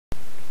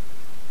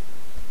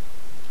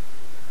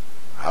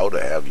How to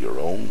have your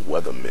own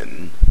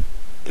Weatherman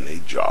in a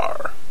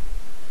jar.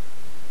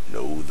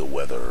 Know the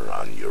weather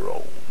on your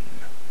own.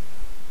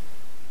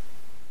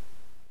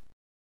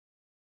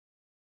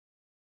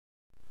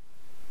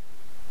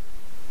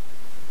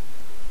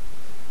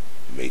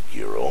 Make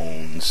your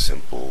own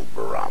simple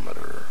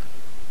barometer.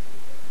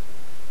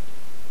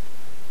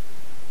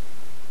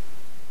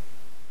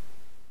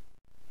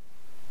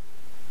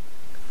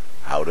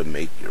 How to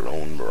make your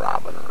own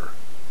barometer.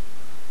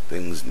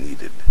 Things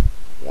needed.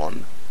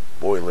 1.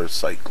 Boiler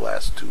sight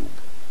glass tube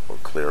or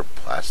clear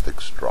plastic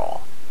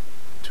straw.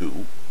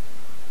 2.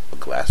 A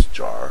glass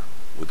jar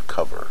with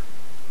cover.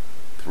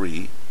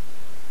 3.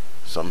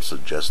 Some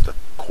suggest a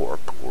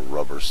cork or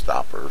rubber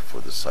stopper for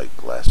the sight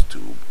glass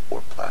tube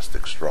or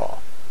plastic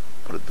straw,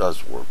 but it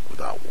does work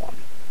without one.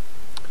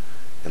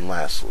 And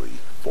lastly,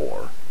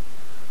 4.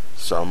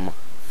 Some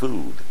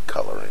food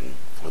coloring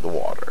for the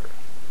water.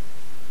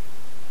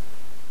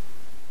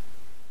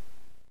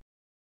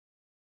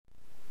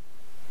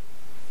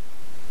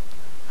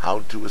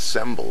 How to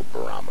assemble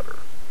barometer.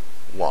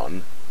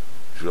 1.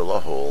 Drill a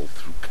hole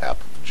through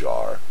cap of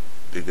jar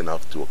big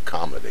enough to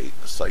accommodate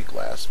a sight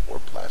glass or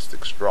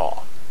plastic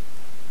straw.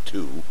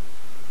 2.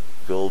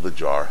 Fill the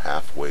jar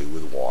halfway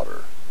with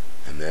water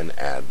and then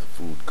add the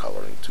food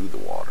coloring to the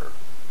water.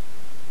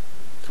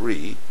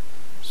 3.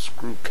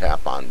 Screw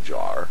cap on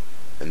jar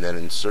and then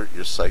insert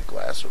your sight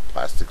glass or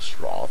plastic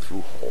straw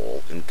through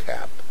hole in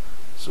cap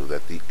so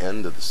that the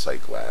end of the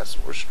sight glass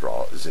or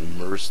straw is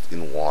immersed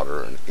in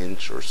water an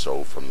inch or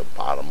so from the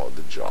bottom of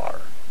the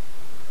jar.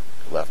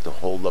 You'll have to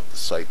hold up the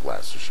sight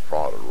glass or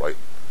straw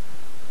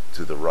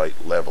to the right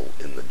level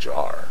in the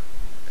jar,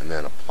 and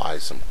then apply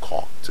some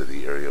caulk to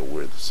the area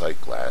where the sight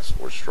glass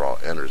or straw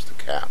enters the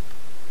cap,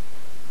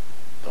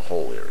 the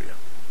whole area,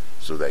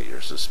 so that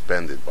you're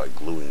suspended by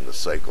gluing the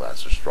sight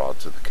glass or straw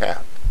to the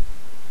cap.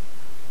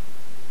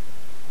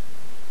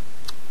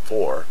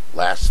 4.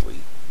 Lastly,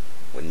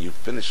 when you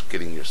finish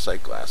getting your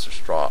sight glass or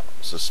straw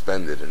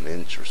suspended an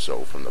inch or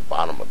so from the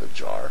bottom of the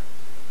jar,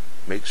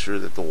 make sure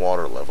that the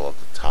water level at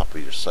the top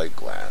of your sight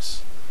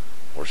glass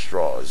or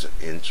straw is an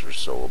inch or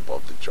so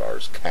above the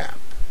jar's cap.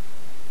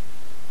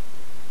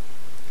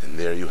 And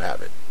there you have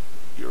it,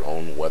 your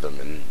own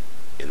Weatherman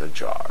in a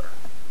jar.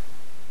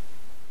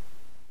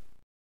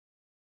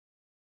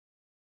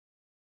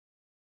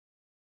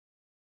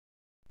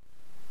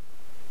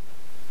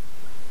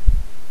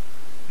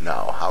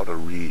 Now, how to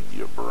read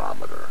your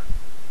barometer.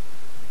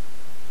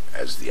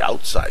 As the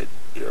outside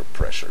air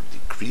pressure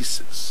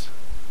decreases,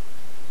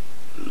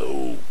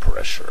 low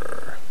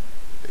pressure,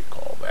 they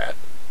call that,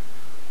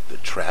 the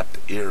trapped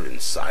air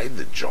inside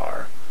the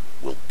jar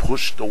will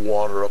push the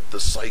water up the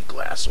sight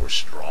glass or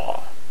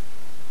straw.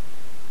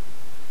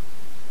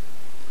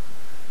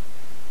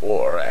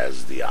 Or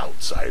as the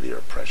outside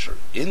air pressure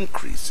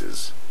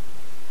increases,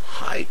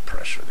 high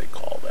pressure they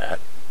call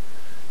that,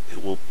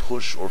 it will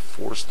push or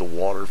force the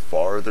water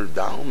farther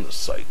down the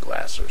sight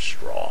glass or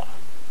straw.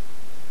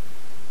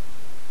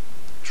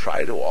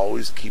 Try to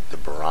always keep the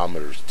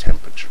barometer's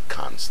temperature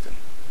constant,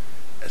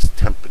 as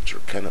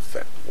temperature can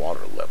affect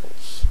water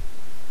levels.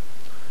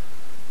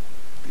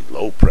 The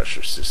low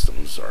pressure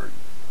systems are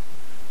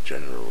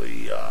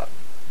generally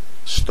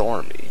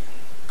stormy,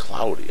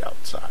 cloudy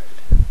outside.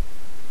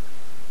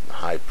 The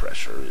high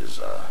pressure is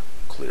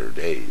clear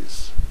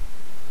days.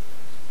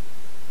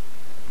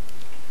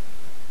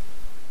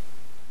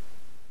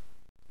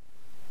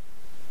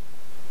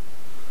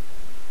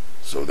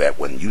 So that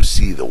when you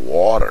see the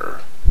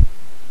water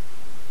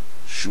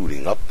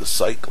shooting up the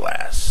sight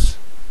glass,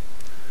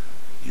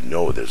 you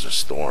know there's a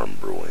storm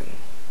brewing.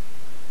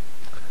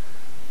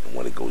 And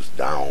when it goes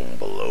down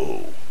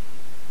below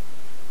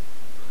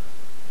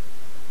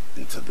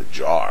into the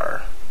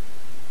jar,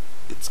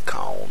 it's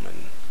calm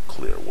and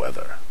clear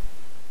weather.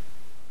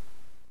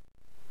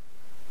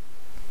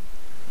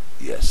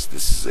 Yes,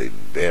 this is a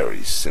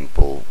very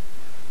simple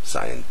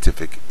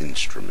scientific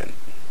instrument.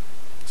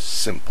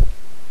 Simple.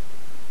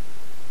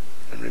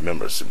 And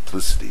remember,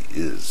 simplicity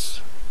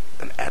is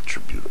an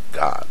attribute of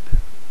God.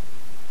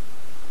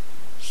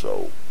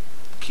 So,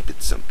 keep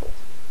it simple.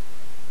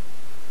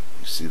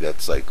 You see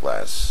that sight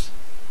glass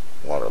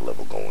water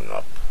level going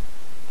up,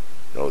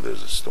 know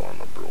there's a storm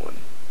brewing.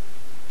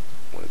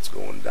 When it's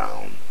going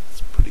down, it's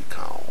pretty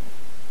calm.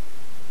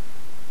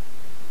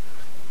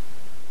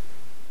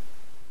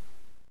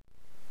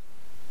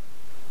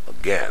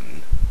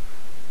 Again,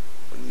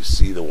 when you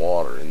see the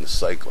water in the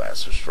sight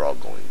glass or straw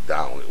going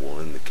down, it will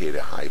indicate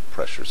a high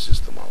pressure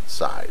system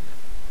outside.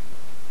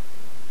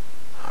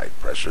 High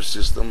pressure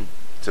system,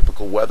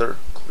 typical weather,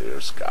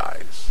 clear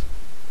skies.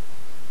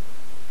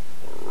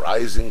 Or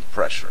rising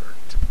pressure,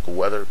 typical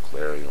weather,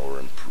 clearing or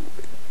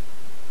improving.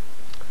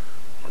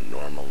 Or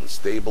normal and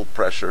stable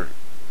pressure,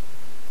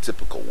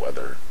 typical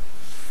weather,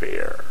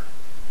 fair.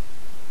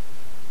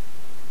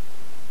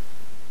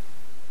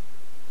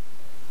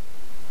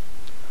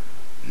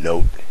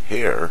 Note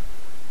here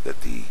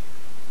that the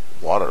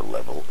water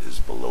level is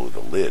below the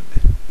lid.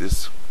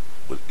 This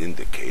would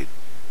indicate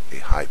a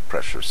high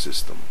pressure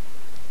system.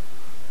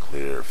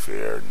 Clear,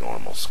 fair,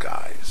 normal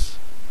skies.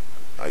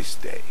 Nice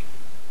day.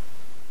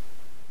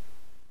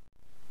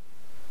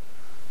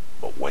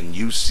 But when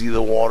you see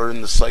the water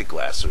in the sight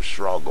glass or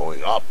straw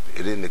going up,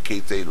 it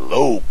indicates a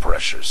low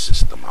pressure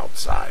system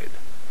outside.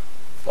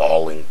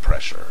 Falling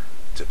pressure,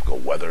 typical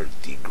weather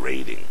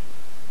degrading.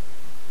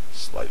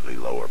 Slightly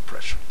lower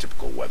pressure,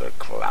 typical weather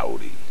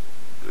cloudy.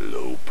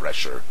 Low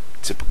pressure,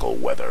 typical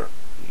weather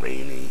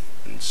rainy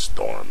and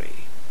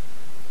stormy.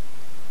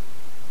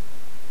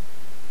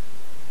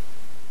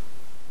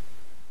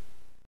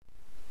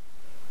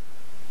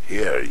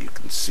 Here you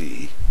can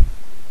see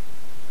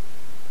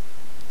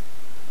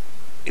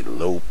a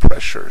low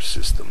pressure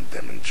system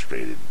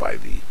demonstrated by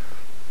the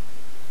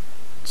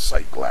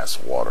sight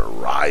glass water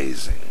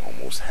rising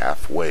almost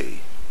halfway.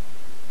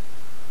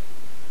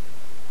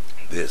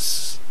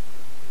 This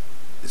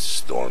is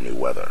stormy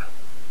weather,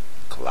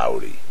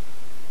 cloudy,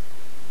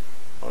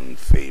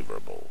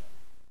 unfavorable.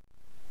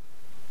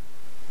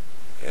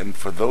 And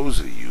for those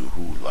of you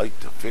who like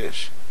to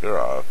fish, here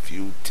are a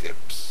few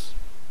tips.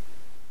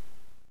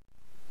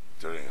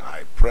 During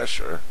high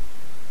pressure,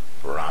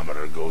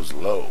 barometer goes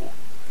low,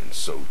 and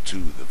so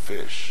too the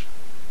fish,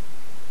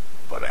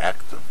 but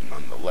active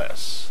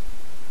nonetheless.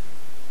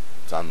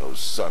 It's on those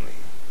sunny,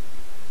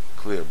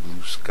 clear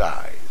blue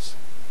skies,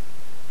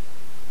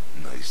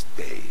 nice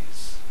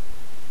days.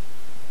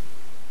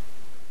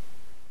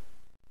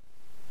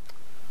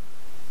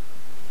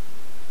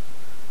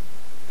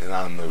 And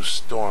on those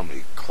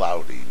stormy,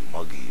 cloudy,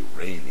 muggy,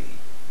 rainy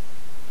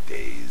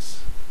days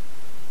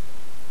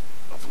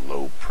of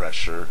low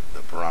pressure,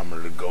 the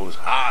barometer goes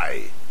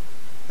high,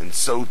 and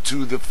so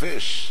too the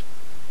fish,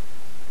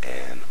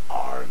 and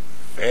are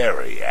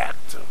very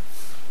active.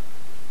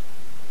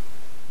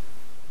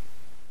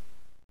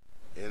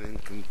 And in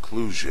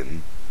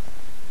conclusion,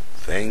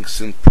 thanks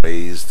and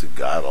praise to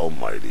God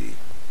Almighty.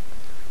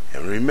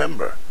 And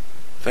remember,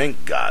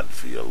 thank God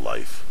for your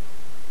life,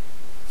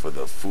 for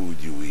the food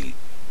you eat,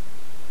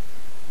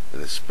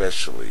 and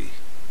especially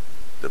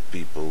the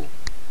people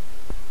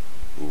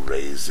who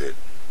raise it,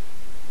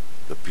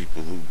 the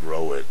people who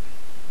grow it,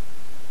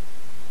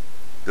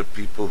 the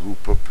people who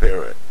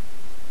prepare it.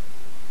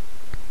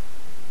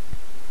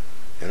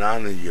 And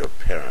honor your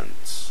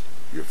parents,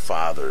 your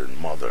father and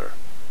mother.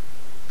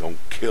 Don't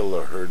kill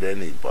or hurt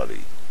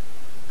anybody.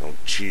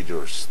 Don't cheat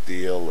or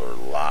steal or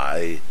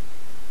lie.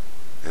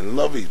 And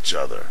love each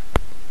other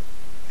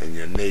and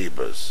your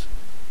neighbors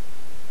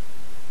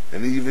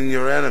and even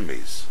your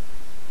enemies.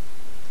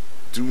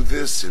 Do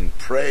this and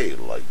pray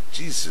like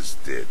Jesus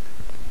did.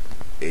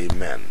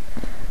 Amen.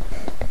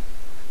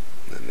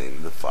 In the name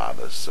of the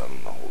Father, Son,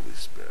 and the Holy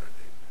Spirit.